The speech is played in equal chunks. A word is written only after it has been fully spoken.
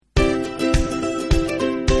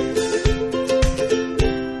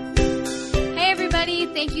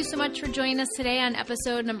joining us today on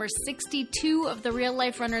episode number 62 of the Real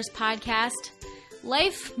Life Runners podcast.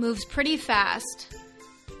 Life moves pretty fast.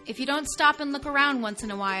 If you don't stop and look around once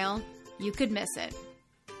in a while, you could miss it.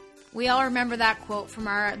 We all remember that quote from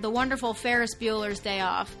the wonderful Ferris Bueller's Day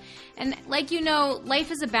Off. And like you know,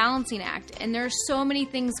 life is a balancing act, and there's so many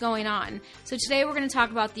things going on. So today we're going to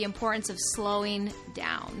talk about the importance of slowing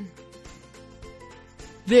down.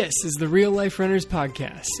 This is the Real Life Runners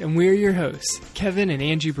podcast, and we're your hosts, Kevin and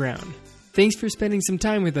Angie Brown. Thanks for spending some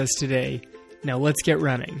time with us today. Now let's get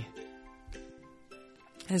running.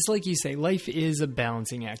 It's like you say, life is a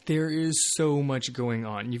balancing act. There is so much going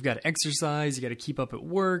on. You've got to exercise, you got to keep up at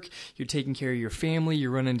work, you're taking care of your family, you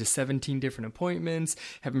run into 17 different appointments.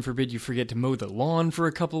 Heaven forbid you forget to mow the lawn for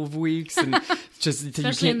a couple of weeks. And just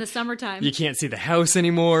especially in the summertime. You can't see the house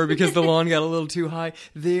anymore because the lawn got a little too high.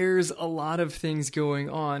 There's a lot of things going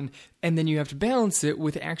on. And then you have to balance it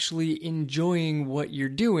with actually enjoying what you're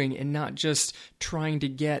doing and not just trying to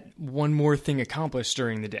get one more thing accomplished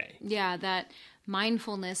during the day. Yeah, that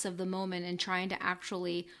mindfulness of the moment and trying to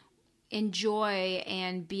actually enjoy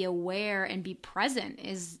and be aware and be present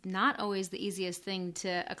is not always the easiest thing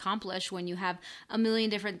to accomplish when you have a million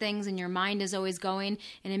different things and your mind is always going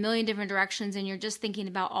in a million different directions and you're just thinking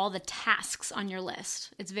about all the tasks on your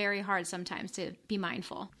list. It's very hard sometimes to be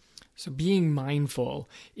mindful. So being mindful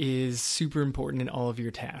is super important in all of your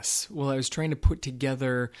tasks. Well, I was trying to put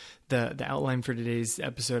together the outline for today's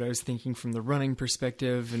episode. I was thinking from the running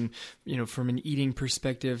perspective and, from an eating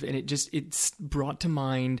perspective, and it's brought to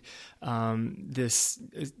mind this.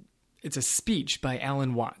 It's a speech by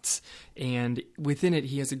Alan Watts, and within it,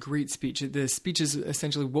 he has a great speech. The speech is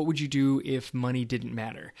essentially, what would you do if money didn't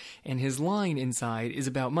matter? And his line inside is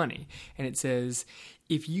about money, and it says,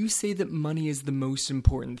 if you say that money is the most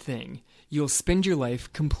important thing, you'll spend your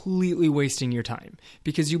life completely wasting your time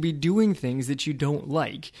because you'll be doing things that you don't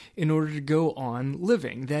like in order to go on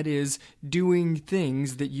living. That is, doing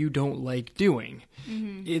things that you don't like doing.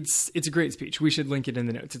 Mm-hmm. It's a great speech. We should link it in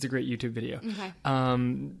the notes. It's a great YouTube video.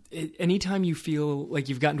 Okay. Anytime you feel like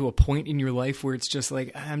you've gotten to a point in your life where it's just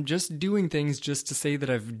like, I'm just doing things just to say that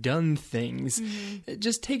I've done things,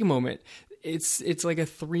 just take a moment. It's like a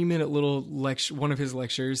 3-minute little lecture, one of his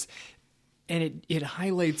lectures, and it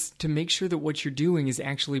highlights to make sure that what you're doing is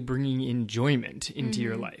actually bringing enjoyment into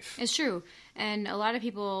your life. It's true. And a lot of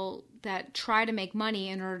people that try to make money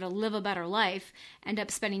in order to live a better life end up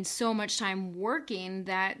spending so much time working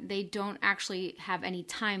that they don't actually have any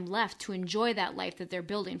time left to enjoy that life that they're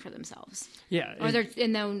building for themselves. Yeah.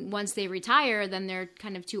 And then once they retire, then they're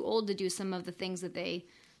kind of too old to do some of the things that they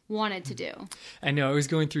wanted to do. I know. I was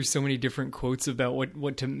going through so many different quotes about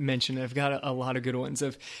what to mention. I've got a lot of good ones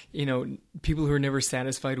of, people who are never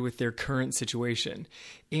satisfied with their current situation.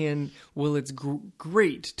 And while it's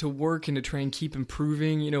great to work and to try and keep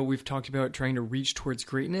improving, we've talked about trying to reach towards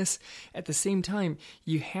greatness. At the same time,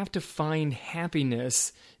 you have to find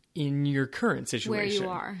happiness in your current situation. Where you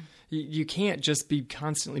are. You can't just be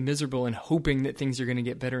constantly miserable and hoping that things are going to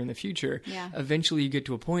get better in the future. Yeah. Eventually you get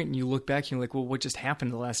to a point and you look back and you're like, well, what just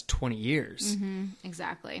happened in the last 20 years? Mm-hmm,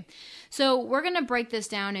 exactly. So we're going to break this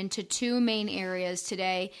down into two main areas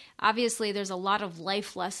today. Obviously, there's a lot of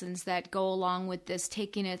life lessons that go along with this,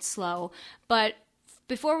 taking it slow. But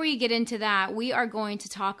before we get into that, we are going to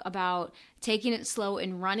talk about taking it slow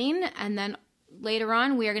in running, and then later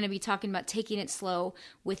on, we are going to be talking about taking it slow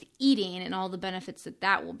with eating and all the benefits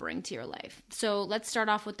that will bring to your life. So let's start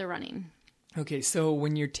off with the running. Okay, so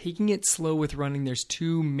when you're taking it slow with running, there's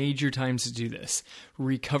two major times to do this: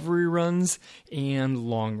 recovery runs and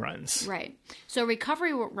long runs. Right. So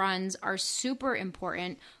recovery runs are super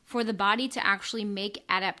important for the body to actually make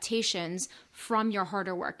adaptations from your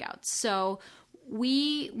harder workouts. So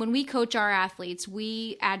when we coach our athletes,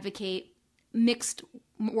 we advocate mixed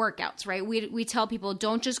workouts, right? We tell people,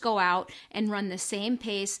 don't just go out and run the same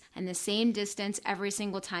pace and the same distance every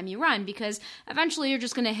single time you run, because eventually you're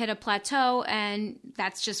just going to hit a plateau and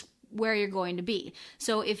that's just where you're going to be.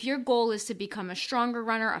 So if your goal is to become a stronger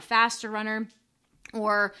runner, a faster runner,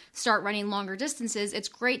 or start running longer distances, it's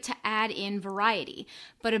great to add in variety.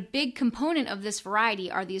 But a big component of this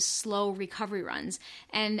variety are these slow recovery runs.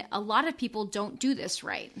 And a lot of people don't do this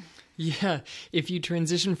right. Yeah, if you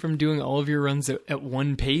transition from doing all of your runs at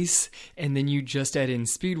one pace and then you just add in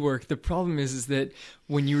speed work, the problem is that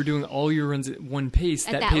when you were doing all your runs at one pace,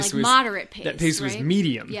 that pace was moderate pace. That pace right? was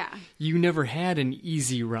medium. Yeah. You never had an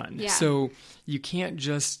easy run. Yeah. So you can't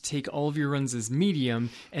just take all of your runs as medium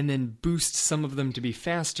and then boost some of them to be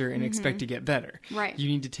faster and expect to get better. Right. You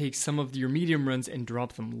need to take some of your medium runs and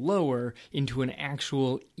drop them lower into an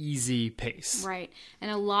actual easy pace. Right.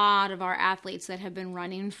 And a lot of our athletes that have been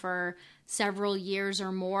running for several years or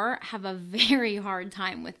more have a very hard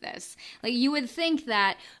time with this. Like, you would think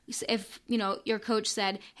that if, your coach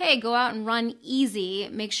said, hey, go out and run easy,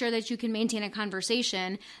 make sure that you can maintain a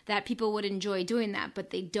conversation, that people would enjoy doing that,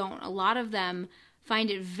 but they don't. A lot of them find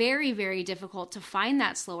it very, very difficult to find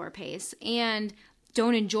that slower pace and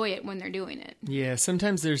don't enjoy it when they're doing it. Yeah,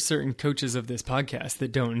 sometimes there's certain coaches of this podcast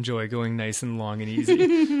that don't enjoy going nice and long and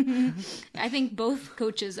easy. I think both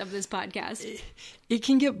coaches of this podcast. It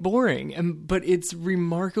can get boring, but it's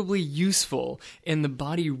remarkably useful, and the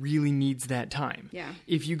body really needs that time. Yeah.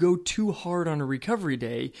 If you go too hard on a recovery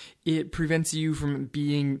day, it prevents you from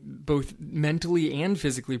being both mentally and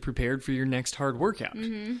physically prepared for your next hard workout.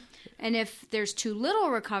 Mm-hmm. And if there's too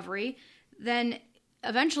little recovery, then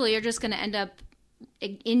eventually you're just going to end up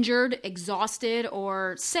injured, exhausted,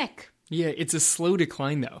 or sick. Yeah, it's a slow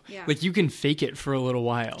decline, though. Yeah. Like, you can fake it for a little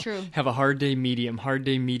while. True. Have a hard day, medium,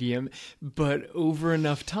 but over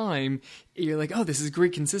enough time, you're like, oh, this is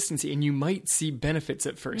great consistency, and you might see benefits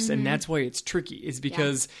at first, and that's why it's tricky, is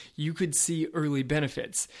because you could see early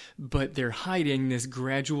benefits, but they're hiding this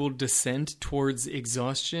gradual descent towards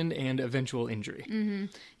exhaustion and eventual injury. Mm-hmm.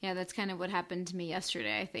 Yeah, that's kind of what happened to me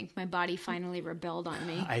yesterday. I think my body finally rebelled on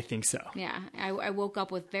me. I think so. Yeah, I woke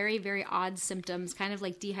up with very, very odd symptoms, kind of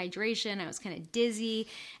like dehydration. I was kind of dizzy,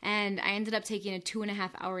 and I ended up taking a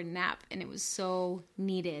 2.5-hour nap, and it was so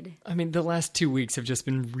needed. I mean, the last 2 weeks have just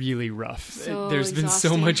been really rough. So There's been so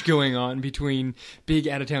exhausting. much going on between big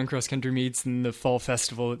out-of-town cross-country meets and the fall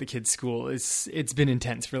festival at the kids' school. It's been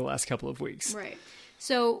intense for the last couple of weeks. Right.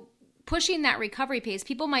 So pushing that recovery pace,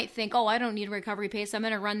 people might think, oh, I don't need a recovery pace. I'm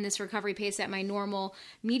going to run this recovery pace at my normal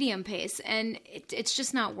medium pace. And it's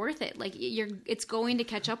just not worth it. Like, it's going to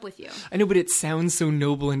catch up with you. I know, but it sounds so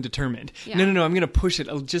noble and determined. Yeah. No, I'm going to push it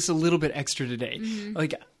just a little bit extra today.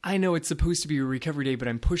 Like, I know it's supposed to be a recovery day, but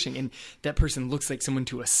I'm pushing. And that person looks like someone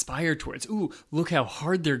to aspire towards. Ooh, look how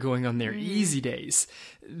hard they're going on their easy days.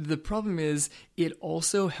 The problem is, it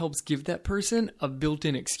also helps give that person a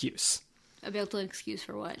built-in excuse. A built-in excuse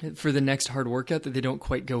for what? For the next hard workout that they don't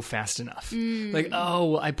quite go fast enough. Like,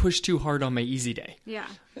 oh, I pushed too hard on my easy day. Yeah.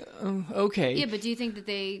 Okay. Yeah, but do you think that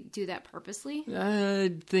they do that purposely?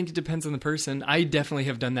 I think it depends on the person. I definitely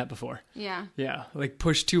have done that before. Yeah. Yeah, like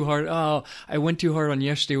push too hard. Oh, I went too hard on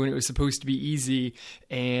yesterday when it was supposed to be easy,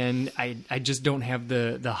 and I just don't have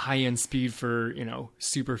the high-end speed for,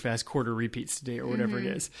 super fast quarter repeats today or whatever it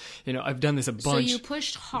is. I've done this a bunch. So you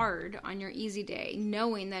pushed hard on your easy day,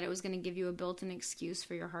 knowing that it was going to give you a built-in excuse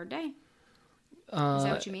for your hard day? Is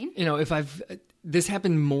that what you mean? This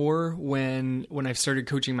happened more when I've started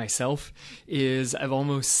coaching myself, is I've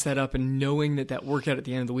almost set up and knowing that workout at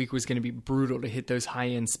the end of the week was going to be brutal to hit those high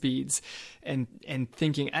end speeds, and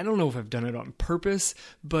thinking, I don't know if I've done it on purpose,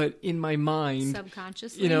 but in my mind,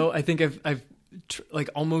 subconsciously, I think I've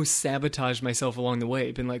almost sabotaged myself along the way.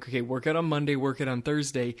 Been like, okay, work out on Monday, work out on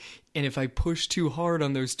Thursday. And if I push too hard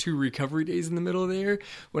on those 2 recovery days in the middle there,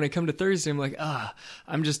 when I come to Thursday, I'm like,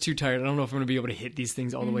 I'm just too tired. I don't know if I'm going to be able to hit these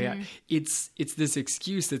things all the way out. It's this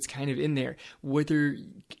excuse that's kind of in there, whether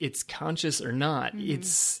it's conscious or not.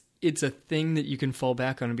 It's a thing that you can fall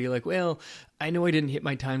back on and be like, well, I know I didn't hit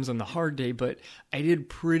my times on the hard day, but I did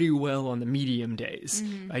pretty well on the medium days.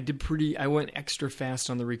 I went extra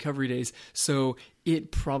fast on the recovery days. So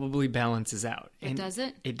it probably balances out. And does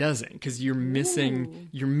it? It doesn't, because you're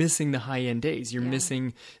missing the high end days. You're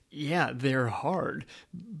missing, they're hard,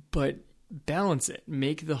 but balance it.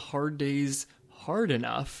 Make the hard days hard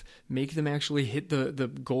enough, make them actually hit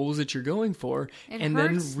the goals that you're going for, and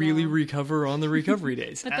then really recover on the recovery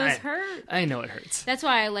days. But those hurt. I know it hurts. That's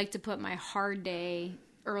why I like to put my hard day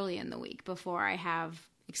early in the week before I have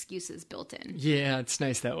excuses built in. Yeah, it's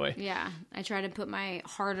nice that way. Yeah, I try to put my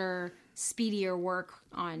harder, speedier work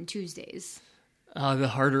on Tuesdays. The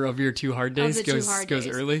harder of your 2 hard days goes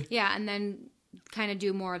early? Yeah, and then kind of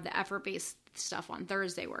do more of the effort-based stuff on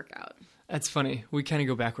Thursday workout. That's funny. We kind of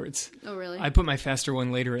go backwards. Oh, really? I put my faster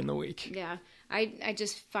one later in the week. Yeah. I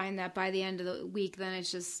just find that by the end of the week, then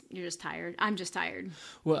you're just tired. I'm just tired.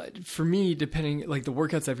 Well, for me, depending, like the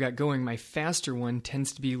workouts I've got going, my faster one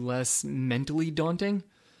tends to be less mentally daunting.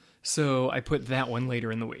 So I put that one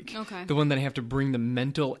later in the week. Okay. The one that I have to bring the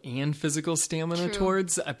mental and physical stamina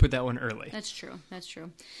towards, I put that one early. That's true.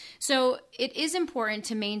 So it is important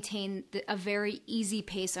to maintain a very easy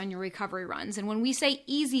pace on your recovery runs. And when we say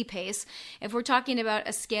easy pace, if we're talking about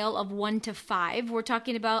a scale of 1 to 5, we're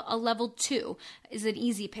talking about a level 2 is an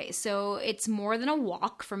easy pace. So it's more than a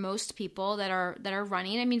walk for most people that are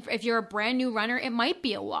running. I mean, if you're a brand new runner, it might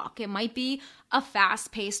be a walk. It might be a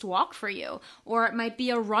fast-paced walk for you, or it might be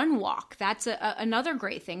a run walk. That's another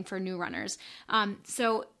great thing for new runners.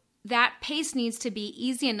 So that pace needs to be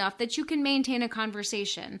easy enough that you can maintain a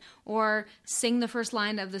conversation or sing the first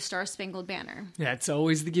line of the Star Spangled Banner. That's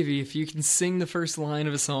always the gimme. If you can sing the first line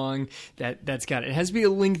of a song, that's got it. It has to be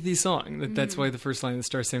a lengthy song. That's why the first line of the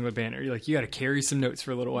Star Spangled Banner. You got to carry some notes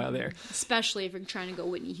for a little while there. Especially if you're trying to go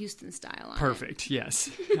Whitney Houston style on Perfect.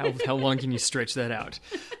 Yes. How long can you stretch that out?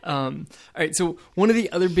 All right. So one of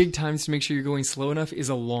the other big times to make sure you're going slow enough is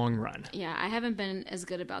a long run. Yeah, I haven't been as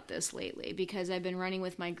good about this lately because I've been running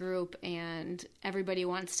with my group and everybody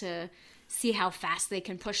wants to see how fast they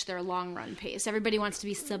can push their long run pace. Everybody wants to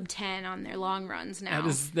be sub 10 on their long runs now.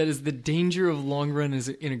 That is the danger of long run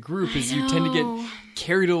in a group is you tend to get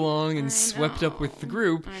carried along and swept up with the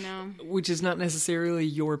group, which is not necessarily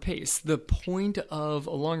your pace. The point of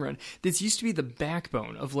a long run, this used to be the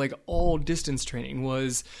backbone of like all distance training,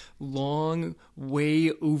 was long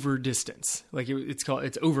way over distance. Like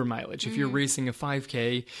it's over mileage. If you're racing a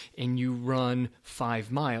 5K and you run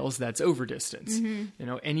 5 miles, that's over distance.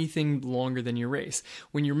 Anything longer than your race.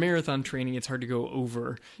 When you're marathon training, it's hard to go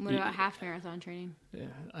over. What about half marathon training?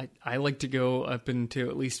 Yeah, I like to go up into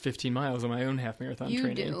at least 15 miles on my own half marathon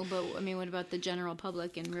training. You do, but I mean, what about the general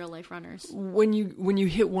public and real life runners? When you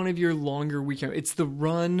hit one of your longer weekend, it's the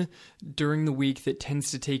run during the week that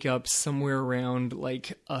tends to take up somewhere around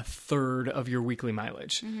like a third of your weekly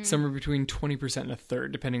mileage, somewhere between 20% and a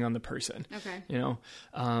third, depending on the person. Okay.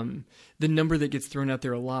 The number that gets thrown out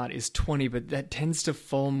there a lot is 20, but that tends to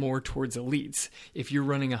fall more towards elites. If you're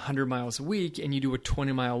running 100 miles a week and you do a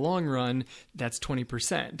 20-mile long run, that's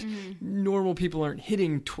 20%. Normal people aren't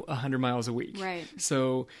hitting 100 miles a week. Right.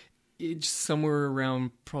 So it's somewhere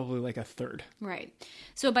around probably like a third. Right.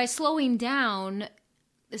 So by slowing down,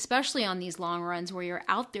 especially on these long runs where you're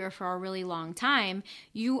out there for a really long time,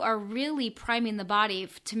 you are really priming the body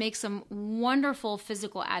to make some wonderful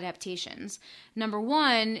physical adaptations. Number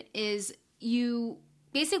one is you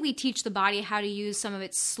basically teach the body how to use some of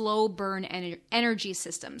its slow burn energy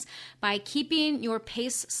systems. By keeping your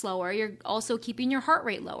pace slower, you're also keeping your heart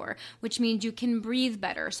rate lower, which means you can breathe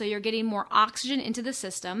better. So you're getting more oxygen into the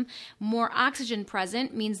system. More oxygen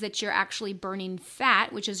present means that you're actually burning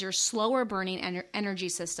fat, which is your slower burning energy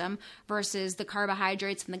system, versus the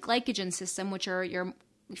carbohydrates and the glycogen system, which are your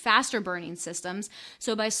faster burning systems.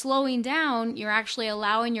 So by slowing down, you're actually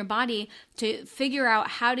allowing your body to figure out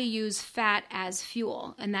how to use fat as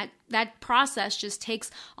fuel. And that process just takes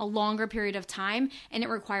a longer period of time and it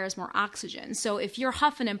requires more oxygen. So if you're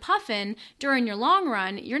huffing and puffing during your long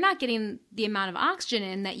run, you're not getting the amount of oxygen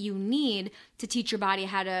in that you need to teach your body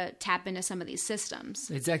how to tap into some of these systems.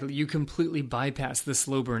 Exactly. You completely bypass the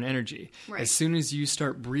slow burn energy. Right. As soon as you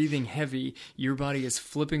start breathing heavy, your body is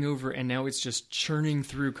flipping over and now it's just churning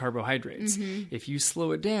through carbohydrates. If you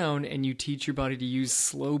slow it down and you teach your body to use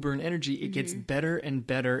slow burn energy, it gets better and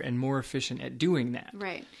better and more efficient at doing that.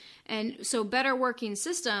 Right. And so better working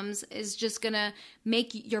systems is just going to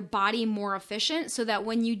make your body more efficient so that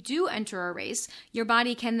when you do enter a race, your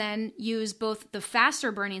body can then use both the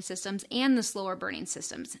faster burning systems and the slower burning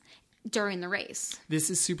systems during the race. This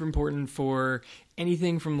is super important for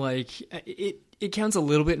anything from like, it counts a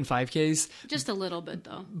little bit in 5Ks. Just a little bit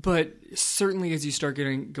though. But certainly as you start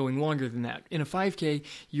going longer than that. In a 5K,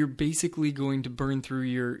 you're basically going to burn through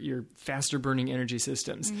your faster burning energy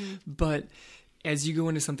systems. But as you go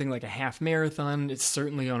into something like a half marathon, it's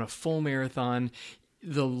certainly on a full marathon,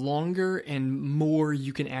 the longer and more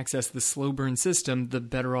you can access the slow burn system, the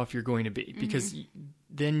better off you're going to be. Because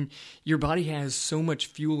then your body has so much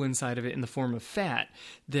fuel inside of it in the form of fat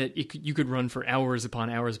that you could run for hours upon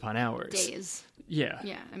hours upon hours. Days. Yeah.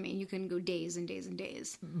 Yeah. I mean, you can go days and days and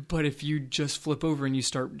days. But if you just flip over and you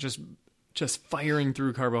start just firing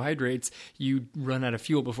through carbohydrates, you run out of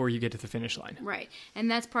fuel before you get to the finish line. Right.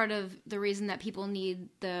 And that's part of the reason that people need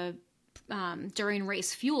the during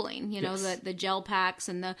race fueling, the gel packs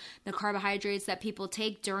and the carbohydrates that people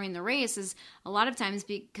take during the race is a lot of times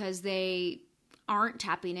because they aren't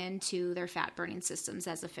tapping into their fat burning systems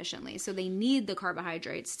as efficiently. So they need the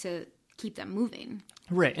carbohydrates to keep them moving.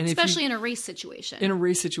 Right. And especially in a race situation. In a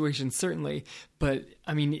race situation, certainly. But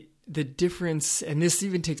I mean, the difference, and this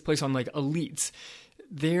even takes place on like elites,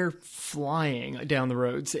 they're flying down the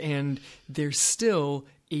roads and they're still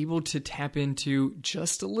able to tap into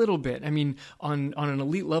just a little bit. I mean, on an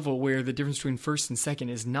elite level where the difference between first and second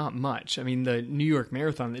is not much. I mean, the New York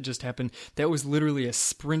Marathon that just happened, that was literally a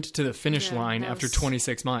sprint to the finish line after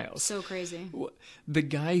 26 miles. So crazy. The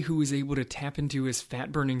guy who was able to tap into his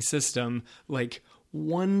fat burning system like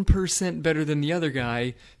 1% better than the other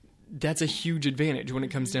guy, that's a huge advantage when it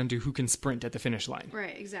comes down to who can sprint at the finish line.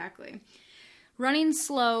 Right, exactly. running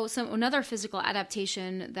slow, another physical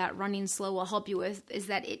adaptation that running slow will help you with is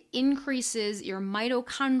that it increases your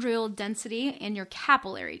mitochondrial density and your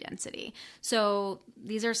capillary density. So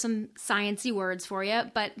these are some sciencey words for you,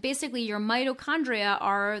 but basically your mitochondria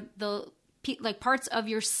are the parts of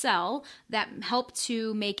your cell that help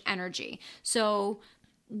to make energy. So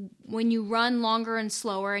when you run longer and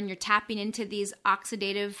slower and you're tapping into these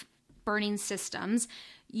oxidative burning systems,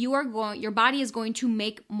 your body is going to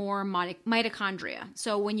make more mitochondria.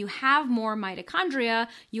 So when you have more mitochondria,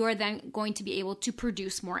 you are then going to be able to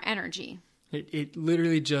produce more energy. It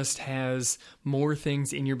literally just has more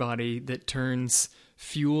things in your body that turns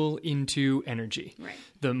fuel into energy. Right.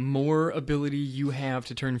 The more ability you have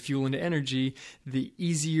to turn fuel into energy, the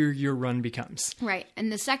easier your run becomes. Right. And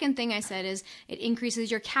the second thing I said is it increases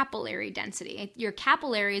your capillary density. Your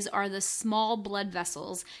capillaries are the small blood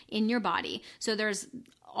vessels in your body. So there's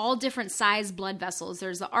all different size blood vessels.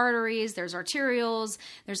 There's the arteries, there's arterioles,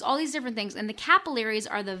 there's all these different things. And the capillaries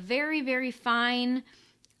are the very, very fine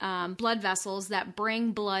blood vessels that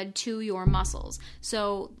bring blood to your muscles.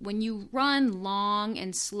 So when you run long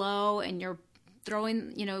and slow and you're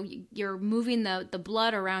throwing, you're moving the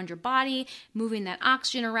blood around your body, moving that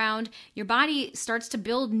oxygen around, your body starts to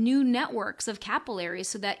build new networks of capillaries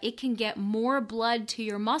so that it can get more blood to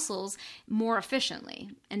your muscles more efficiently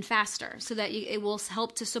and faster, so that it will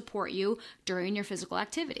help to support you during your physical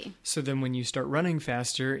activity. So then when you start running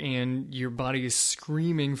faster and your body is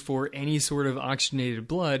screaming for any sort of oxygenated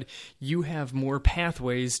blood, you have more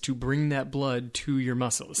pathways to bring that blood to your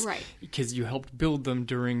muscles. Right. Because you helped build them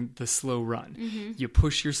during the slow run. Mm-hmm. You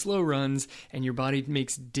push your slow runs and your body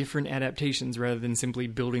makes different adaptations rather than simply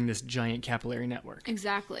building this giant capillary network.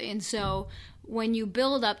 Exactly. And so when you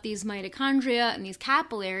build up these mitochondria and these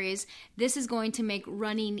capillaries, this is going to make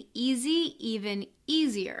running easy even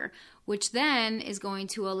easier, which then is going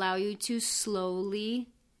to allow you to slowly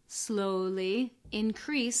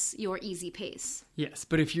increase your easy pace. Yes,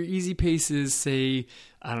 but if your easy pace is, say,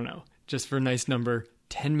 I don't know, just for a nice number,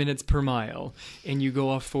 10 minutes per mile, and you go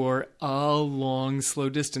off for a long, slow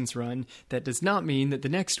distance run, that does not mean that the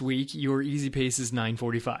next week your easy pace is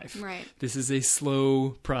 9:45. Right. This is a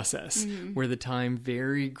slow process where the time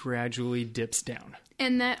very gradually dips down.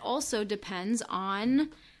 And that also depends on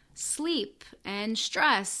sleep and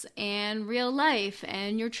stress and real life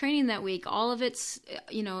and your training that week. All of it's,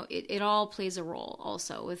 it all plays a role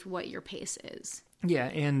also with what your pace is. Yeah,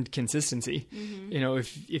 and consistency.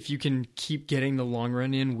 If you can keep getting the long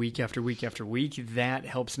run in week after week after week, that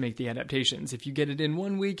helps make the adaptations. If you get it in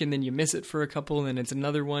 1 week and then you miss it for a couple and then it's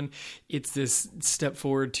another one, it's this step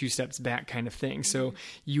forward, 2 steps back kind of thing. So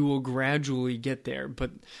you will gradually get there.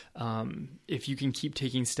 But if you can keep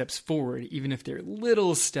taking steps forward, even if they're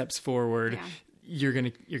little steps forward, you're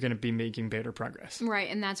gonna be making better progress. Right,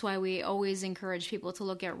 and that's why we always encourage people to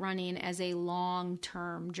look at running as a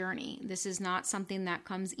long-term journey. This is not something that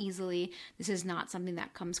comes easily. This is not something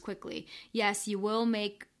that comes quickly. Yes, you will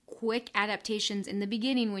make quick adaptations in the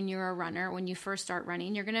beginning when you're a runner. When you first start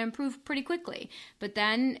running, you're going to improve pretty quickly. But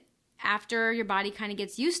then after your body kind of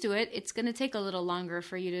gets used to it, it's going to take a little longer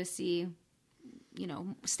for you to see,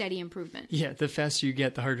 steady improvement. Yeah, the faster you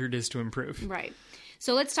get, the harder it is to improve. Right.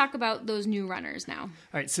 So let's talk about those new runners now. All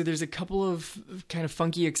right, so there's a couple of kind of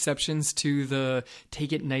funky exceptions to the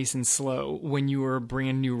take it nice and slow when you are a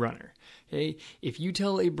brand new runner. Okay? If you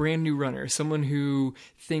tell a brand new runner, someone who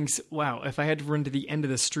thinks, wow, if I had to run to the end of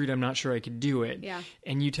the street, I'm not sure I could do it. Yeah.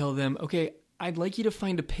 And you tell them, okay, I'd like you to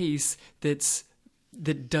find a pace that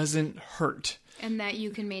doesn't hurt. And that you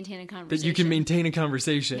can maintain a conversation. That you can maintain a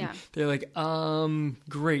conversation. Yeah. They're like,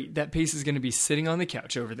 great. That pace is going to be sitting on the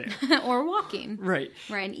couch over there. Or walking. Right.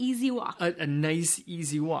 Right, an easy walk. A nice,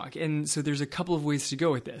 easy walk. And so there's a couple of ways to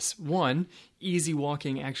go with this. One, easy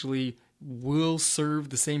walking actually will serve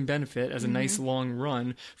the same benefit as a nice long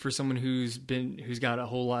run for someone who's got a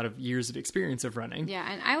whole lot of years of experience of running.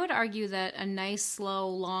 Yeah, and I would argue that a nice, slow,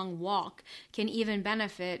 long walk can even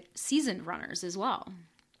benefit seasoned runners as well.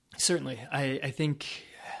 Certainly. I think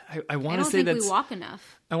I want to I say don't think we walk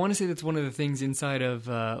enough. I want to say that's one of the things inside of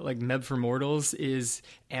like Meb for Mortals is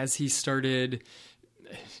as he started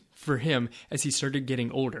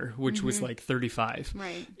getting older, which was like 35,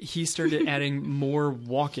 right. he started adding more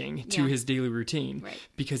walking to his daily routine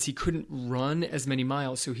because he couldn't run as many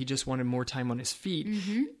miles, so he just wanted more time on his feet.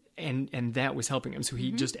 And that was helping him. So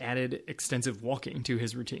he just added extensive walking to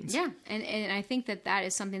his routines. Yeah. And I think that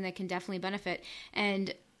is something that can definitely benefit.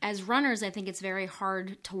 And as runners, I think it's very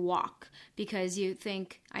hard to walk because you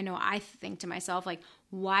think, I think to myself, like,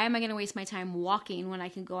 why am I going to waste my time walking when I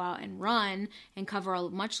can go out and run and cover a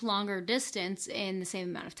much longer distance in the same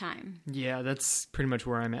amount of time? Yeah, that's pretty much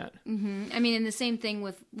where I'm at. Mm-hmm. I mean, and the same thing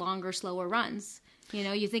with longer, slower runs.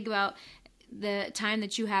 You think about the time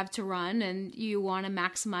that you have to run and you want to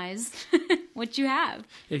maximize what you have.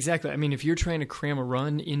 Exactly. I mean, if you're trying to cram a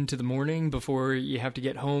run into the morning before you have to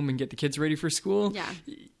get home and get the kids ready for school,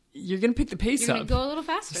 you're going to pick the pace up. You're going to go a little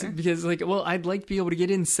faster. Because, I'd like to be able to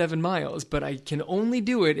get in 7 miles, but I can only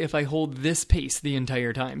do it if I hold this pace the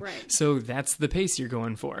entire time. Right. So that's the pace you're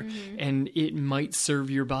going for. Mm-hmm. And it might serve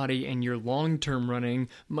your body and your long-term running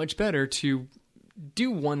much better to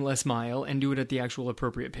do 1 less mile and do it at the actual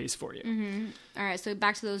appropriate pace for you. Mm-hmm. All right, so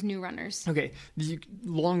back to those new runners. Okay,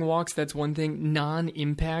 long walks, that's one thing.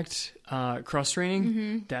 Non-impact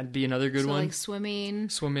cross-training, that'd be another good one. Like swimming,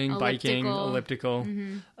 biking, elliptical.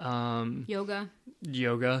 Yoga.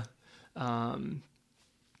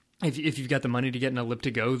 If you've got the money to get an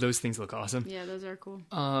elliptigo, those things look awesome. Yeah, those are cool.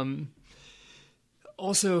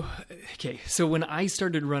 Also, so when I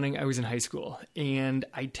started running, I was in high school, and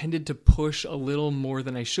I tended to push a little more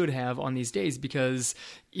than I should have on these days because,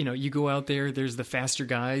 you go out there, there's the faster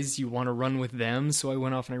guys, you want to run with them, so I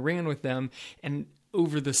went off and I ran with them, and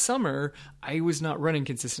over the summer, I was not running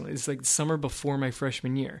consistently. It's like the summer before my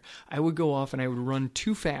freshman year. I would go off and I would run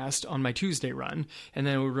too fast on my Tuesday run, and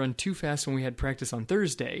then I would run too fast when we had practice on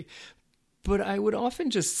Thursday. But I would often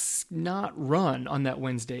just not run on that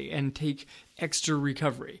Wednesday and take extra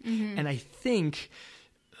recovery. Mm-hmm. And I think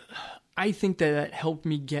that helped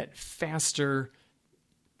me get faster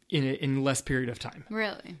in less period of time.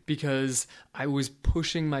 Really? Because I was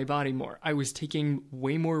pushing my body more. I was taking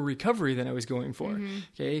way more recovery than I was going for. Mm-hmm.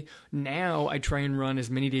 Okay. Now I try and run as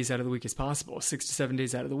many days out of the week as possible, 6 to 7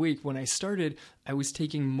 days out of the week. When I started, I was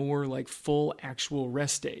taking more like full actual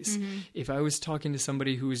rest days. Mm-hmm. If I was talking to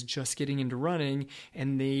somebody who was just getting into running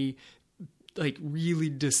and they really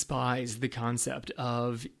despise the concept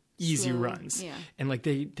of easy runs. Yeah. And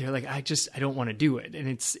they're like, I don't want to do it. And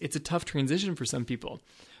it's a tough transition for some people.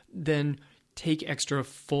 Then take extra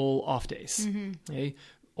full off days. Mm-hmm. Okay?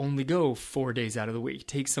 Only go 4 days out of the week.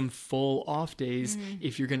 Take some full off days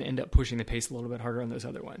if you're going to end up pushing the pace a little bit harder on those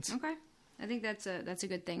other ones. Okay. I think that's a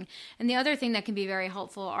good thing. And the other thing that can be very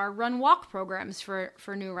helpful are run-walk programs for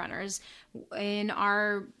new runners. In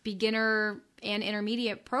our beginner and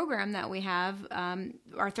intermediate program that we have,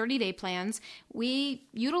 our 30-day plans, we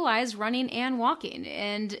utilize running and walking.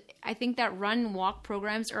 And I think that run-walk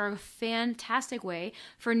programs are a fantastic way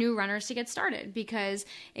for new runners to get started because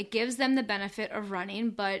it gives them the benefit of running,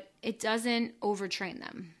 but it doesn't overtrain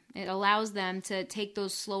them. It allows them to take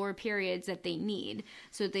those slower periods that they need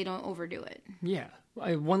so that they don't overdo it. Yeah.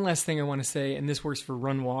 One last thing I want to say, and this works for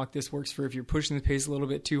run walk, this works for if you're pushing the pace a little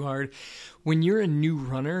bit too hard. When you're a new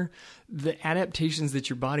runner, the adaptations that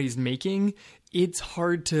your body's making, it's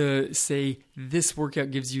hard to say this workout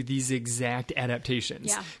gives you these exact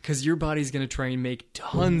adaptations because your body's going to try and make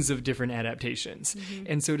tons of different adaptations. Mm-hmm.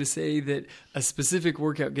 And so to say that a specific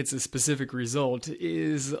workout gets a specific result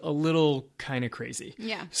is a little kind of crazy.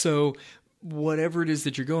 Yeah. So whatever it is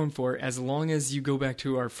that you're going for, as long as you go back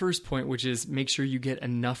to our first point, which is make sure you get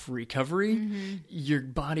enough recovery, your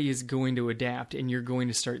body is going to adapt and you're going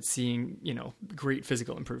to start seeing, great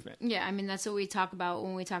physical improvement. Yeah. I mean, that's what we talk about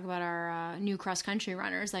when we talk about our new cross country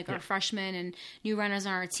runners, like our freshmen and new runners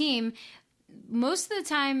on our team. Most of the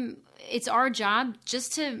time, it's our job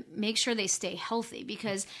just to make sure they stay healthy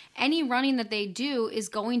because any running that they do is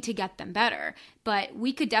going to get them better. But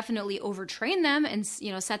we could definitely overtrain them and,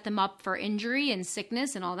 set them up for injury and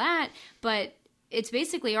sickness and all that. But it's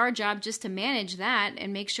basically our job just to manage that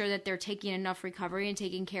and make sure that they're taking enough recovery and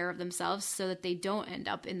taking care of themselves so that they don't end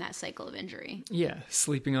up in that cycle of injury. Yeah,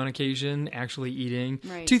 sleeping on occasion, actually eating.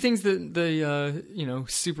 Right. 2 things that the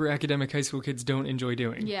super academic high school kids don't enjoy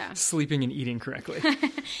doing. Yeah. Sleeping and eating correctly.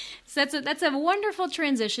 So that's a wonderful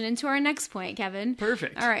transition into our next point, Kevin.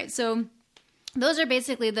 Perfect. All right, so those are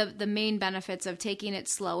basically the main benefits of taking it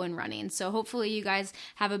slow and running. So hopefully you guys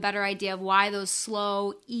have a better idea of why those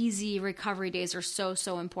slow, easy recovery days are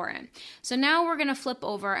so important. So now we're going to flip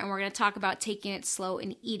over and we're going to talk about taking it slow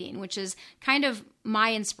and eating, which is kind of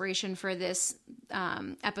my inspiration for this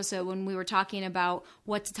episode. When we were talking about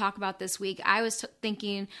what to talk about this week, I was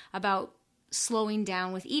thinking about slowing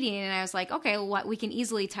down with eating, and I was like, okay, well, we can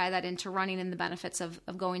easily tie that into running and the benefits of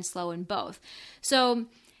going slow in both. So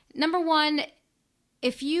number one,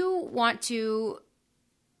 if you want to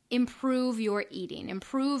improve your eating,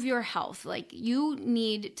 improve your health, you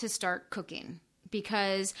need to start cooking.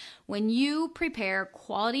 because when you prepare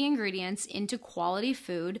quality ingredients into quality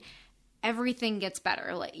food, everything gets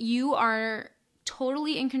better. Like, you are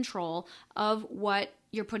totally in control of what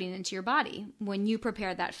you're putting into your body when you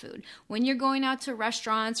prepare that food. When you're going out to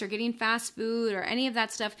restaurants or getting fast food or any of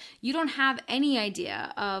that stuff, you don't have any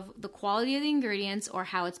idea of the quality of the ingredients or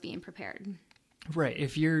how it's being prepared. Right.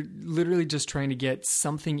 If you're literally just trying to get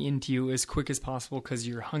something into you as quick as possible because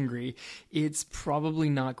you're hungry, it's probably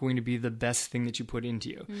not going to be the best thing that you put into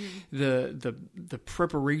you. The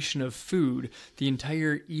preparation of food, the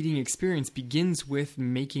entire eating experience begins with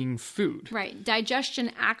making food. Right.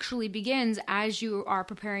 Digestion actually begins as you are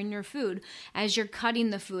preparing your food, as you're cutting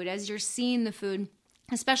the food, as you're seeing the food.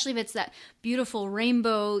 Especially if it's that beautiful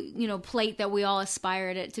rainbow, plate that we all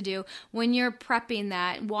aspire to do. When you're prepping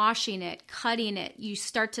that, washing it, cutting it, you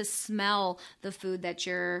start to smell the food that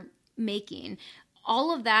you're making.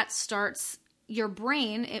 All of that starts your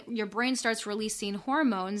brain starts releasing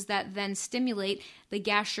hormones that then stimulate the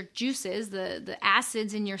gastric juices, the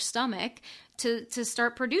acids in your stomach to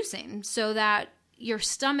start producing, so that your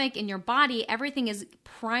stomach and your body, everything is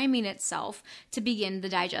priming itself to begin the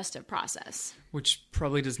digestive process. Which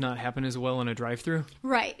probably does not happen as well in a drive-thru.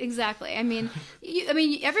 Right, exactly. I mean,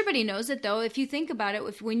 everybody knows it though. If you think about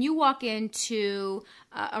it, when you walk into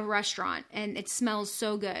a restaurant and it smells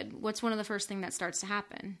so good, what's one of the first things that starts to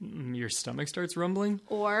happen? Your stomach starts rumbling,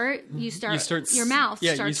 or your mouth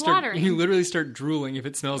starts watering. You literally start drooling if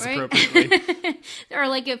it smells appropriately. Or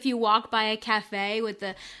like if you walk by a cafe with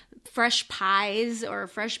the fresh pies or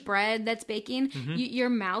fresh bread that's baking, your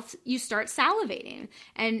mouth, you start salivating,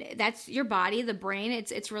 and that's your body, the brain.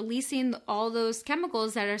 It's releasing all those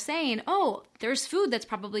chemicals that are saying, "Oh, there's food that's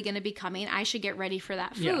probably going to be coming. I should get ready for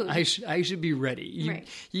that food." Yeah, I should be ready.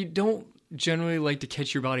 You don't generally like to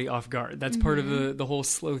catch your body off guard. That's part of the whole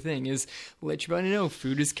slow thing, is let your body know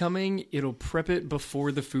food is coming. It'll prep it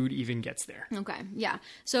before the food even gets there. Okay, yeah.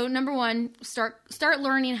 So number one, start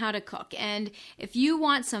learning how to cook. And if you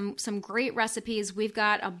want some great recipes, we've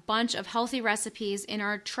got a bunch of healthy recipes in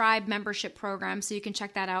our Tribe membership program, so you can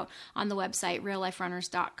check that out on the website,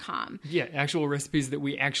 realliferunners.com. Yeah, actual recipes that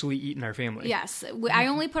we actually eat in our family. Yes. I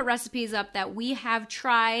only put recipes up that we have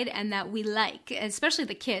tried and that we like, especially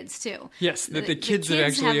the kids too. Yes, that the kids have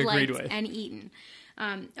actually agreed with. And eaten.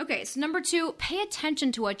 Okay, so number two, pay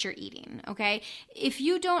attention to what you're eating, okay? If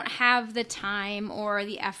you don't have the time or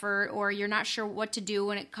the effort, or you're not sure what to do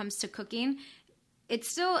when it comes to cooking, it's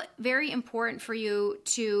still very important for you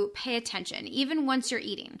to pay attention, even once you're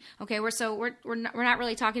eating. Okay, we're not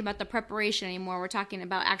really talking about the preparation anymore. We're talking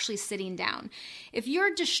about actually sitting down. If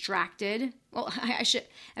you're distracted, well,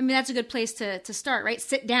 that's a good place to start, right?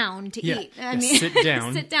 Sit down to eat. Sit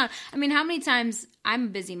down. Sit down. I mean, how many times, I'm a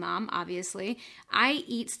busy mom, obviously. I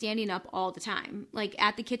eat standing up all the time. Like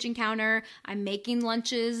at the kitchen counter, I'm making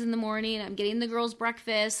lunches in the morning. I'm getting the girls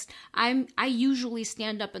breakfast. I usually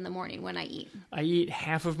stand up in the morning when I eat. I eat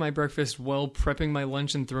half of my breakfast while prepping my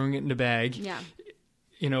lunch and throwing it in a bag. Yeah.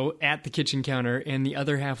 At the kitchen counter, and the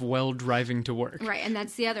other half while driving to work. Right, and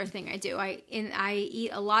that's the other thing I do. I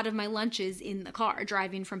eat a lot of my lunches in the car,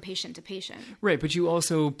 driving from patient to patient. Right, but you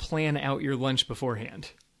also plan out your lunch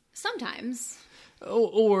beforehand. Sometimes.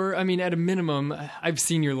 Or, at a minimum, I've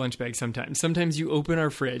seen your lunch bag sometimes. Sometimes you open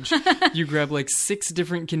our fridge, you grab like 6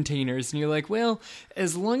 different containers, and you're like, well,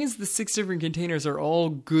 as long as the 6 different containers are all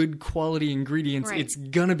good quality ingredients, It's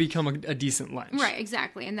gonna become a decent lunch. Right,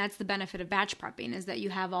 exactly. And that's the benefit of batch prepping, is that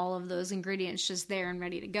you have all of those ingredients just there and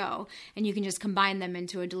ready to go, and you can just combine them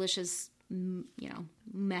into a delicious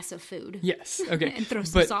mess of food. Yes. Okay. And throw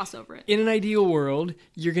some sauce over it. In an ideal world,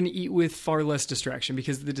 you're going to eat with far less distraction,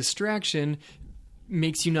 because the distraction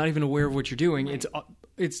makes you not even aware of what you're doing. Right.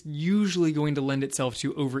 It's usually going to lend itself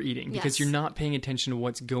to overeating, because you're not paying attention to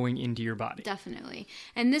what's going into your body. Definitely.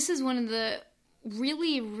 And this is one of the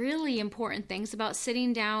really, really important things about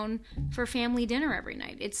sitting down for family dinner every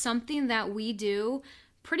night. It's something that we do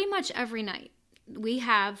pretty much every night. We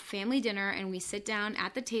have family dinner and we sit down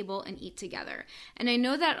at the table and eat together. And I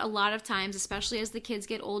know that a lot of times, especially as the kids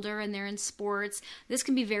get older and they're in sports, this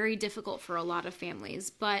can be very difficult for a lot of families.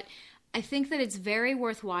 But I think that it's very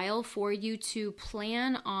worthwhile for you to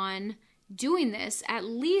plan on doing this at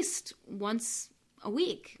least once a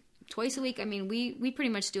week, twice a week. I mean, we pretty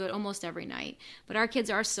much do it almost every night. But our kids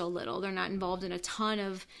are so little. They're not involved in a ton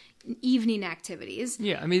of evening activities.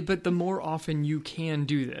 Yeah, but the more often you can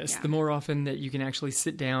do this, the more often that you can actually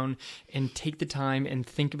sit down and take the time and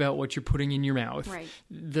think about what you're putting in your mouth,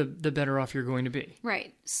 the better off you're going to be.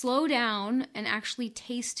 Right. Slow down and actually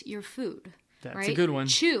taste your food. That's a good one.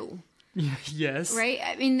 Chew. Yes. Right?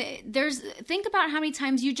 Think about how many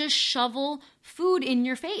times you just shovel food in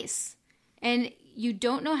your face. And you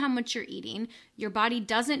don't know how much you're eating. Your body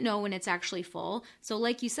doesn't know when it's actually full. So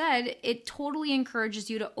like you said, it totally encourages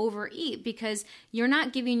you to overeat because you're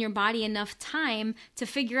not giving your body enough time to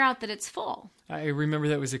figure out that it's full. I remember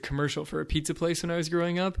that was a commercial for a pizza place when I was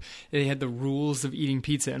growing up. They had the rules of eating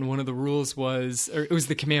pizza, and one of the rules was, or it was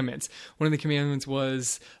the commandments. One of the commandments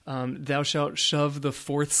was, thou shalt shove the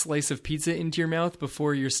fourth slice of pizza into your mouth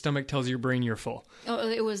before your stomach tells your brain you're full. Oh,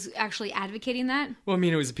 it was actually advocating that? Well, I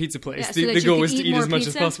mean, it was a pizza place. Yeah, so the goal was to eat eat more as much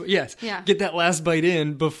pizza? as possible. Yes. Yeah. Get that last bite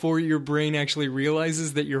in before your brain actually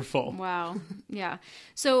realizes that you're full. Wow. Yeah.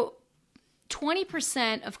 So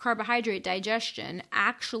 20% of carbohydrate digestion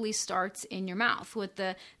actually starts in your mouth with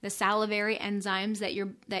the salivary enzymes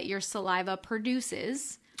that your saliva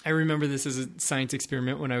produces. I remember this as a science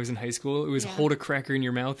experiment when I was in high school. It was hold a cracker in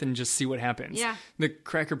your mouth and just see what happens. Yeah. The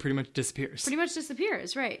cracker pretty much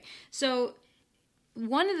disappears. Right. So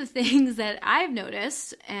one of the things that I've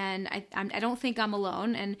noticed, and I don't think I'm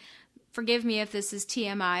alone, and forgive me if this is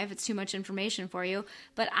TMI, if it's too much information for you,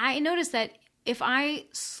 but I noticed that if I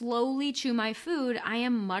slowly chew my food, I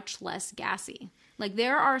am much less gassy. Like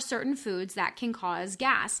there are certain foods that can cause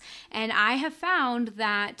gas. And I have found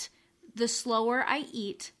that the slower I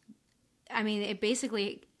eat, I mean, it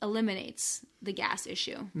basically eliminates the gas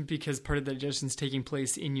issue. Because part of the digestion is taking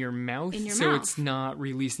place in your mouth. In your so mouth. It's not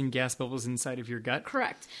releasing gas bubbles inside of your gut.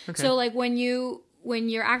 Correct. Okay. So like when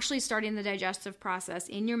you're actually starting the digestive process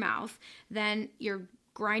in your mouth, then you're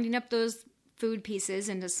grinding up those food pieces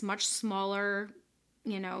into much smaller,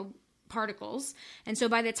 particles. And so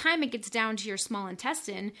by the time it gets down to your small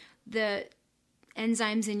intestine, the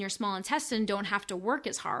enzymes in your small intestine don't have to work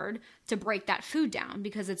as hard to break that food down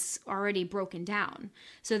because it's already broken down.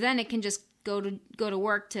 So then it can just go to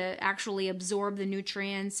work to actually absorb the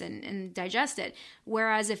nutrients and digest it.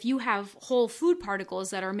 Whereas if you have whole food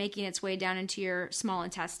particles that are making its way down into your small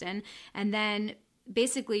intestine, and then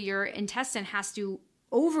basically your intestine has to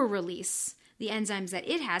over-release the enzymes that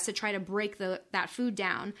it has to try to break that food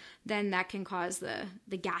down, then that can cause the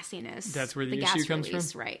gassiness. That's where the gas issue comes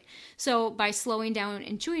release, from? Right. So by slowing down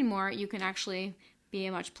and chewing more, you can actually be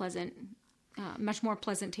a much more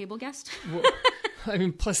pleasant table guest. Well, I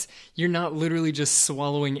mean, plus you're not literally just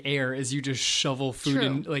swallowing air as you just shovel food True.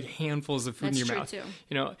 in, like handfuls of food That's in your true,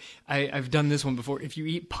 mouth. too. I've done this one before. If you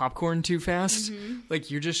eat popcorn too fast,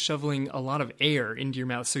 like you're just shoveling a lot of air into your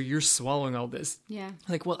mouth, so you're swallowing all this. Yeah.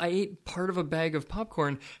 Like, well, I ate part of a bag of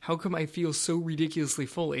popcorn. How come I feel so ridiculously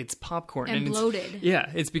full? It's popcorn And bloated.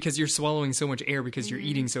 It's because you're swallowing so much air because you're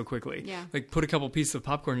eating so quickly. Yeah. Like, put a couple pieces of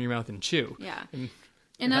popcorn in your mouth and chew. Yeah. And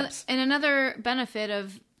Another benefit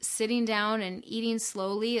of sitting down and eating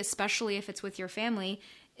slowly, especially if it's with your family,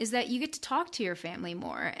 is that you get to talk to your family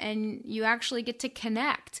more and you actually get to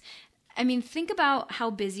connect. I mean, think about how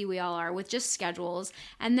busy we all are with just schedules.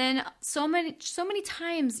 And then so many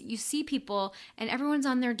times you see people and everyone's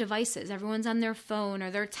on their devices, everyone's on their phone or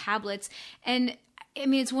their tablets. And I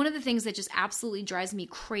mean, it's one of the things that just absolutely drives me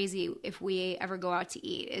crazy if we ever go out to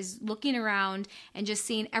eat is looking around and just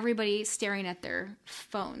seeing everybody staring at their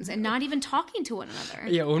phones and not even talking to one another.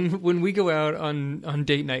 Yeah, when we go out on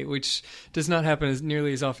date night, which does not happen as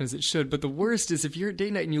nearly as often as it should, but the worst is if you're at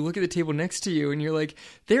date night and you look at the table next to you and you're like,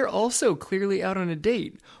 they're also clearly out on a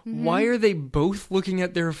date. Why are they both looking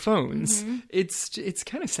at their phones? It's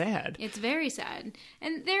kind of sad. It's very sad.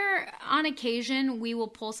 And there, on occasion, we will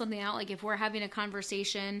pull something out, like if we're having a conversation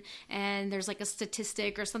and there's like a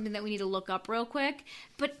statistic or something that we need to look up real quick.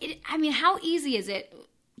 But how easy is it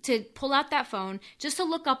to pull out that phone just to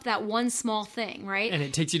look up that one small thing, right? And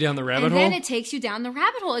it takes you down the rabbit and hole? And then it takes you down the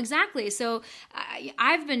rabbit hole, exactly. So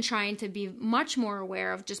I've been trying to be much more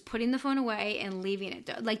aware of just putting the phone away and leaving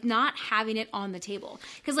it, like not having it on the table.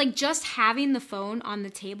 Because like just having the phone on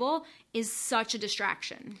the table is such a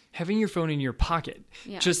distraction. Having your phone in your pocket,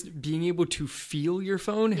 just being able to feel your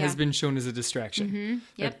phone has been shown as a distraction.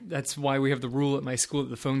 Yep. That's why we have the rule at my school that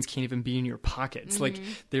the phones can't even be in your pockets. Like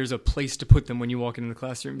there's a place to put them when you walk into the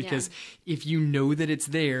classroom because if you know that it's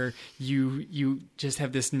there, you just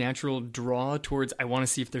have this natural draw towards, I want to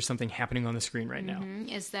see if there's something happening on the screen right now.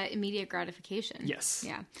 It's that immediate gratification. Yes.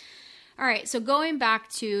 Yeah. All right, so going back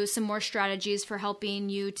to some more strategies for helping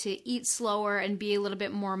you to eat slower and be a little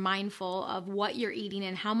bit more mindful of what you're eating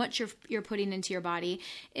and how much you're putting into your body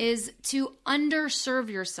is to underserve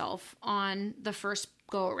yourself on the first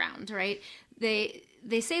go around, right? They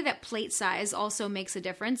say that plate size also makes a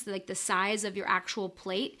difference, like the size of your actual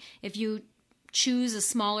plate. If you choose a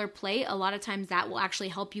smaller plate, a lot of times that will actually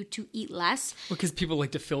help you to eat less. Because people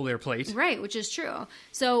like to fill their plate. Right, which is true.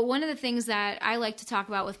 So one of the things that I like to talk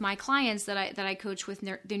about with my clients that I coach with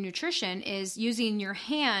their nutrition is using your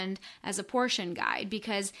hand as a portion guide,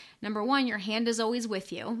 because number one, your hand is always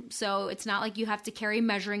with you. So it's not like you have to carry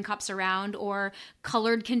measuring cups around or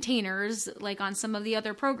colored containers like on some of the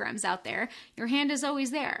other programs out there. Your hand is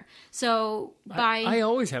always there. So I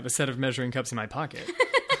always have a set of measuring cups in my pocket.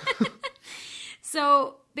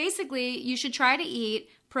 So basically, you should try to eat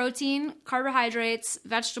protein, carbohydrates,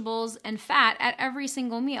 vegetables, and fat at every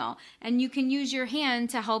single meal. And you can use your hand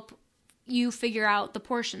to help you figure out the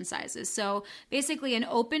portion sizes. So basically, an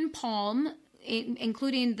open palm,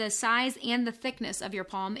 including the size and the thickness of your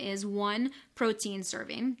palm, is 1 protein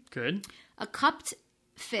serving. Good. A cupped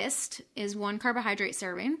fist is 1 carbohydrate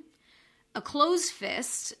serving. A closed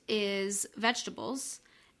fist is vegetables.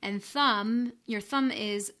 And your thumb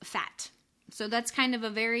is fat. So that's kind of a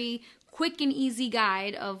very quick and easy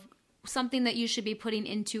guide of something that you should be putting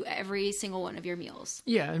into every single one of your meals.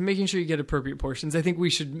 Yeah, and making sure you get appropriate portions. I think we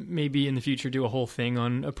should maybe in the future do a whole thing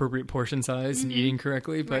on appropriate portion size and eating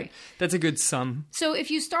correctly, but that's a good sum. So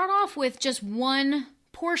if you start off with just 1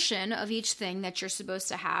 portion of each thing that you're supposed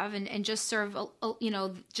to have and just serve,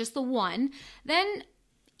 just the one, then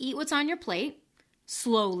eat what's on your plate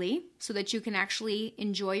slowly so that you can actually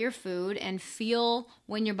enjoy your food and feel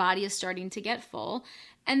when your body is starting to get full.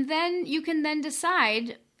 And then you can then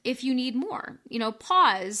decide if you need more.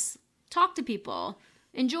 Pause, talk to people,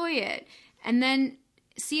 enjoy it, and then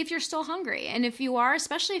see if you're still hungry. And if you are,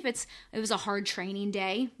 especially if it was a hard training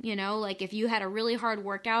day, like if you had a really hard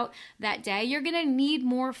workout that day, you're going to need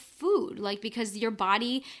more food, because your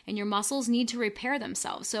body and your muscles need to repair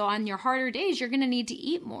themselves. So on your harder days, you're going to need to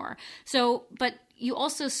eat more. But you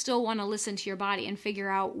also still want to listen to your body and figure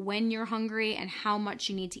out when you're hungry and how much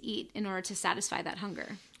you need to eat in order to satisfy that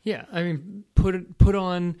hunger. Yeah, I mean, put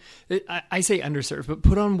on, I say underserved, but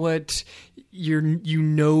put on what you're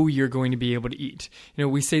going to be able to eat.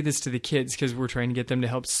 We say this to the kids because we're trying to get them to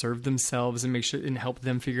help serve themselves and make sure and help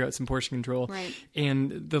them figure out some portion control. Right.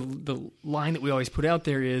 And the line that we always put out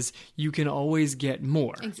there is you can always get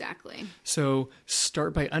more. Exactly. So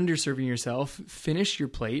start by underserving yourself, finish your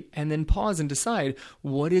plate, and then pause and decide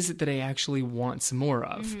what is it that I actually want some more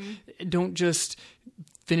of. Mm-hmm. Don't just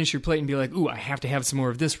finish your plate and be like, ooh, I have to have some more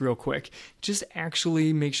of this real quick. Just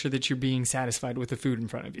actually make sure that you're being satisfied with the food in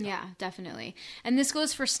front of you. Yeah, definitely. And this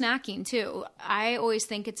goes for snacking too. I always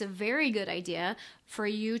think it's a very good idea for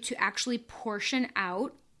you to actually portion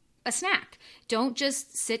out a snack. Don't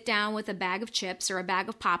just sit down with a bag of chips or a bag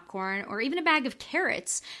of popcorn or even a bag of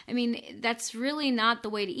carrots. I mean, that's really not the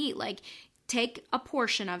way to eat. Take a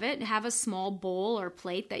portion of it, have a small bowl or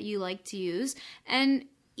plate that you like to use, and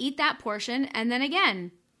eat that portion, and then again,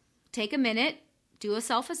 take a minute, do a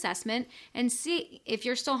self-assessment, and see if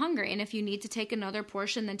you're still hungry. And if you need to take another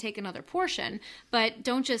portion, then take another portion. But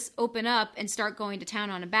don't just open up and start going to town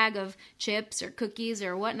on a bag of chips or cookies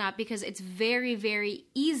or whatnot, because it's very, very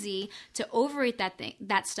easy to overeat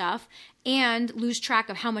that stuff and lose track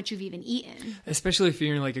of how much you've even eaten. Especially if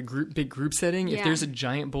you're in a big group setting. Yeah. If there's a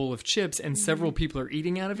giant bowl of chips and several people are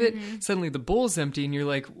eating out of it, suddenly the bowl's empty and you're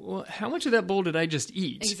like, well, how much of that bowl did I just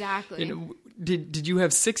eat? Exactly. Did you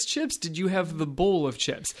have 6 chips? Did you have the bowl of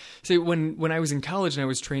chips? So when I was in college and I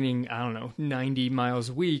was training, 90 miles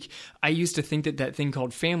a week, I used to think that thing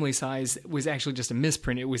called family size was actually just a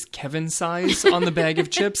misprint. It was Kevin size on the bag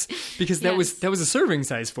of chips, because that was a serving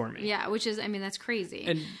size for me. Yeah, which is, that's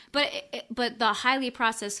crazy. But the highly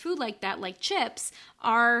processed food like that, like chips,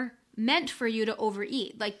 are meant for you to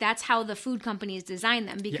overeat. That's how the food companies design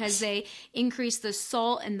them, because they increase the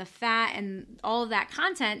salt and the fat and all of that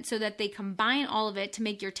content so that they combine all of it to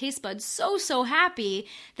make your taste buds so happy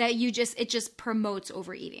that it just promotes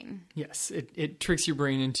overeating. Yes, it tricks your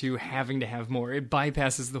brain into having to have more. It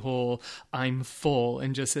bypasses the whole I'm full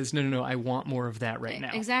and just says, no, I want more of that right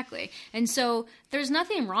now. Exactly. And so there's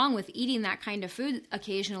nothing wrong with eating that kind of food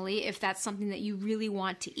occasionally if that's something that you really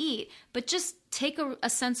want to eat, but just take a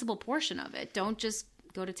sensible portion of it. Don't just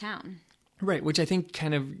go to town. Right, which I think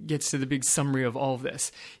kind of gets to the big summary of all of this,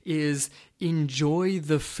 is enjoy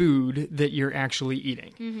the food that you're actually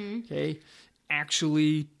eating. Mm-hmm. Okay?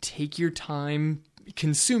 Actually take your time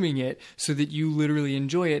consuming it so that you literally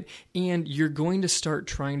enjoy it, and you're going to start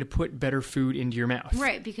trying to put better food into your mouth.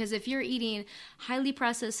 Right, because if you're eating highly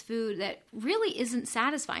processed food that really isn't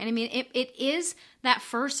satisfying, it is that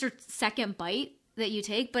first or second bite that you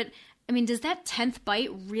take, but I mean, does that 10th bite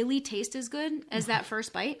really taste as good as that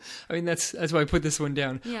first bite? I mean, that's why I put this one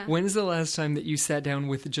down. Yeah. When's the last time that you sat down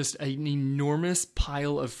with just an enormous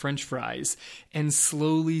pile of French fries and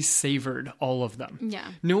slowly savored all of them? Yeah.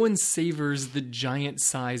 No one savors the giant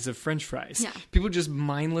size of French fries. Yeah. People just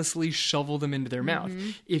mindlessly shovel them into their mouth.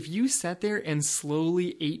 If you sat there and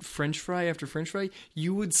slowly ate French fry after French fry,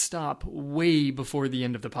 you would stop way before the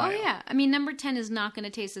end of the pile. Oh, yeah. I mean, number 10 is not going to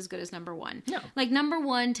taste as good as number 1. No. Like, number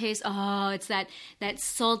 1 tastes, it's that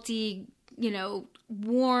salty,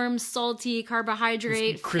 warm, salty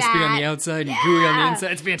carbohydrate, It's crispy fat. on the outside and gooey on the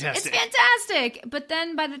inside. It's fantastic. It's fantastic. But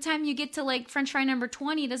then by the time you get to, like, French fry number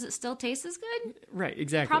 20, does it still taste as good? Right,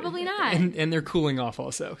 exactly. Probably not. And they're cooling off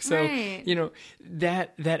also. So, Right.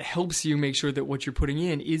 that helps you make sure that what you're putting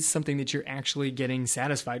in is something that you're actually getting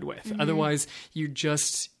satisfied with. Mm-hmm. Otherwise, you're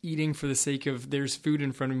just eating for the sake of there's food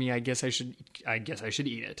in front of me, I guess I should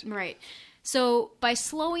eat it. Right. So by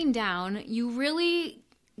slowing down, you really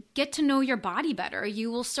get to know your body better. You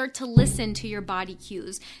will start to listen to your body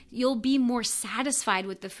cues. You'll be more satisfied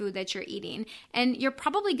with the food that you're eating, and you're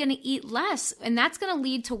probably going to eat less, and that's going to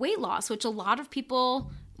lead to weight loss, which a lot of people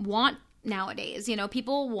want nowadays.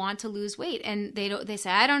 People want to lose weight, and they say,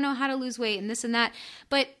 I don't know how to lose weight and this and that.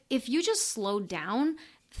 But if you just slowed down,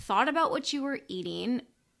 thought about what you were eating,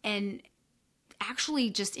 and actually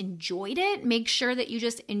just enjoyed it, make sure that you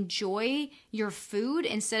just enjoy your food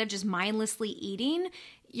instead of just mindlessly eating,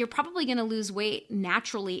 you're probably going to lose weight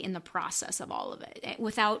naturally in the process of all of it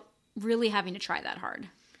without really having to try that hard.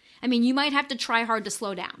 I mean, you might have to try hard to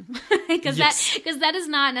slow down because that is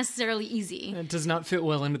not necessarily easy. It does not fit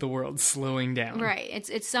well into the world, slowing down. Right.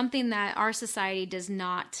 It's something that our society does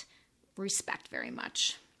not respect very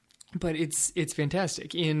much. But it's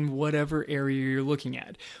fantastic in whatever area you're looking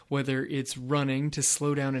at, whether it's running to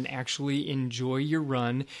slow down and actually enjoy your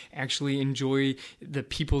run, actually enjoy the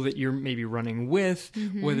people that you're maybe running with,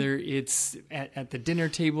 whether it's at the dinner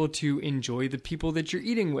table to enjoy the people that you're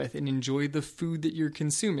eating with and enjoy the food that you're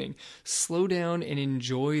consuming. Slow down and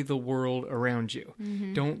enjoy the world around you.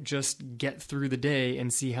 Don't just get through the day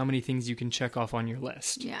and see how many things you can check off on your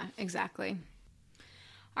list. Yeah, exactly.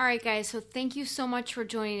 All right, guys, so thank you so much for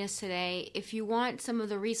joining us today. If you want some of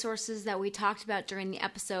the resources that we talked about during the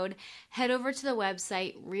episode, head over to the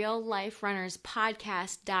website,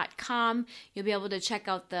 realliferunnerspodcast.com. You'll be able to check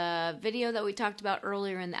out the video that we talked about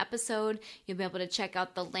earlier in the episode. You'll be able to check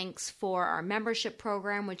out the links for our membership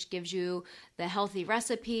program, which gives you the healthy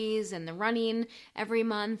recipes and the running every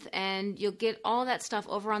month, and you'll get all that stuff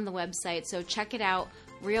over on the website, so check it out,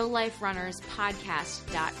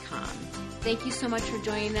 realliferunnerspodcast.com. Thank you so much for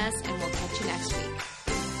joining us, and we'll catch you next week.